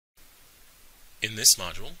In this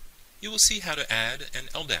module, you will see how to add an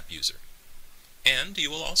Ldap user, and you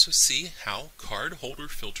will also see how cardholder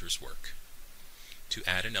filters work. To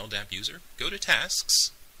add an Ldap user, go to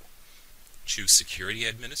Tasks, choose Security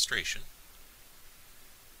Administration.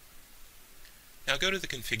 Now go to the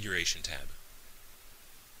Configuration tab.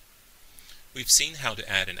 We've seen how to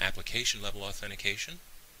add an application level authentication.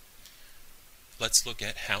 Let's look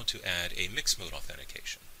at how to add a mixed mode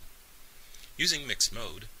authentication. Using mixed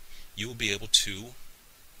mode, you will be able to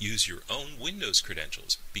use your own Windows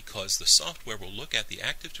credentials because the software will look at the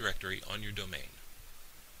Active Directory on your domain.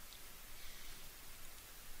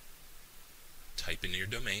 Type in your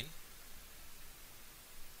domain,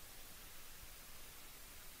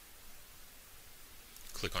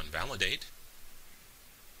 click on Validate,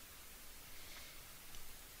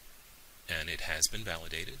 and it has been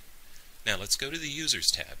validated. Now let's go to the Users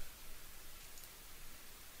tab.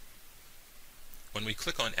 When we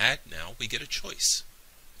click on Add Now, we get a choice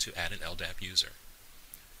to add an Ldap user.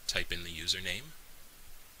 Type in the username,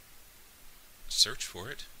 search for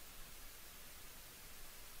it.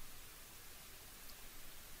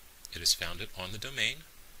 It has found it on the domain.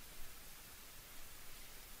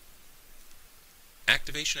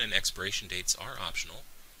 Activation and expiration dates are optional,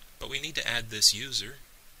 but we need to add this user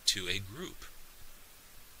to a group.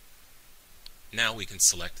 Now we can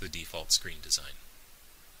select the default screen design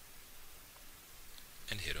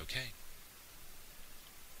and hit OK.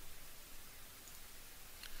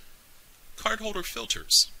 Cardholder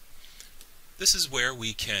Filters. This is where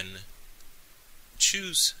we can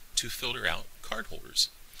choose to filter out cardholders.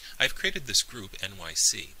 I've created this group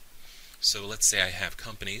NYC. So let's say I have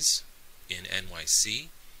companies in NYC,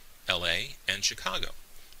 LA, and Chicago.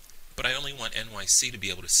 But I only want NYC to be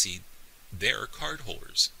able to see their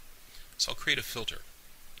cardholders. So I'll create a filter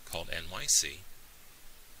called NYC.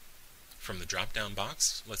 From the drop-down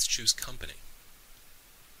box, let's choose Company.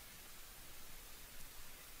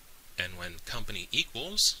 And when company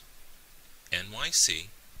equals NYC,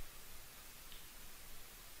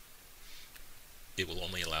 it will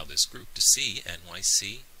only allow this group to see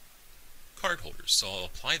NYC cardholders. So I'll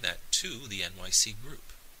apply that to the NYC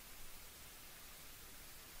group.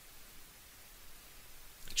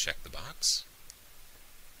 And check the box.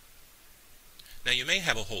 Now you may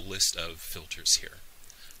have a whole list of filters here.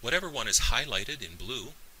 Whatever one is highlighted in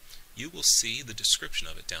blue, you will see the description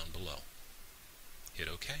of it down below. Hit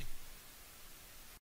OK.